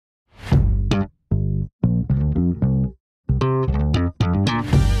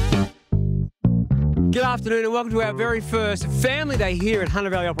Good afternoon and welcome to our very first Family Day here at Hunter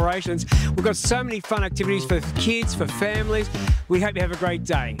Valley Operations. We've got so many fun activities for kids, for families. We hope you have a great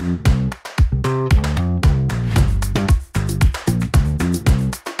day.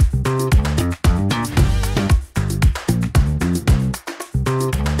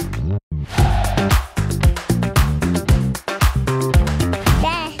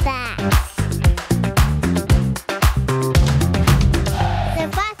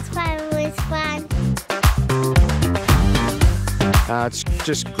 It's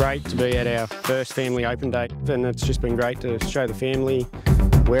just great to be at our first family open day, and it's just been great to show the family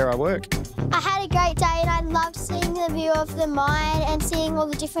where I work. I had a great day and I loved seeing the view of the mine and seeing all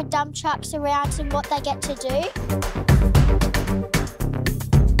the different dump trucks around and what they get to do.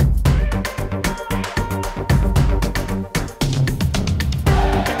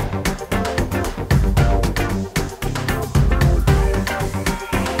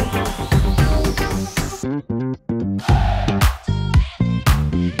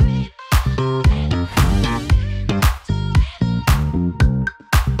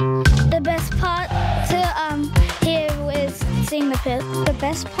 The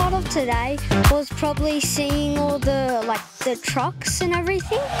best part of today was probably seeing all the trucks and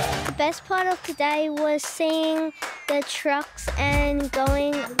everything. The best part of today was seeing the trucks and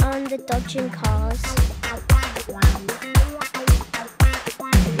going on the dodging cars.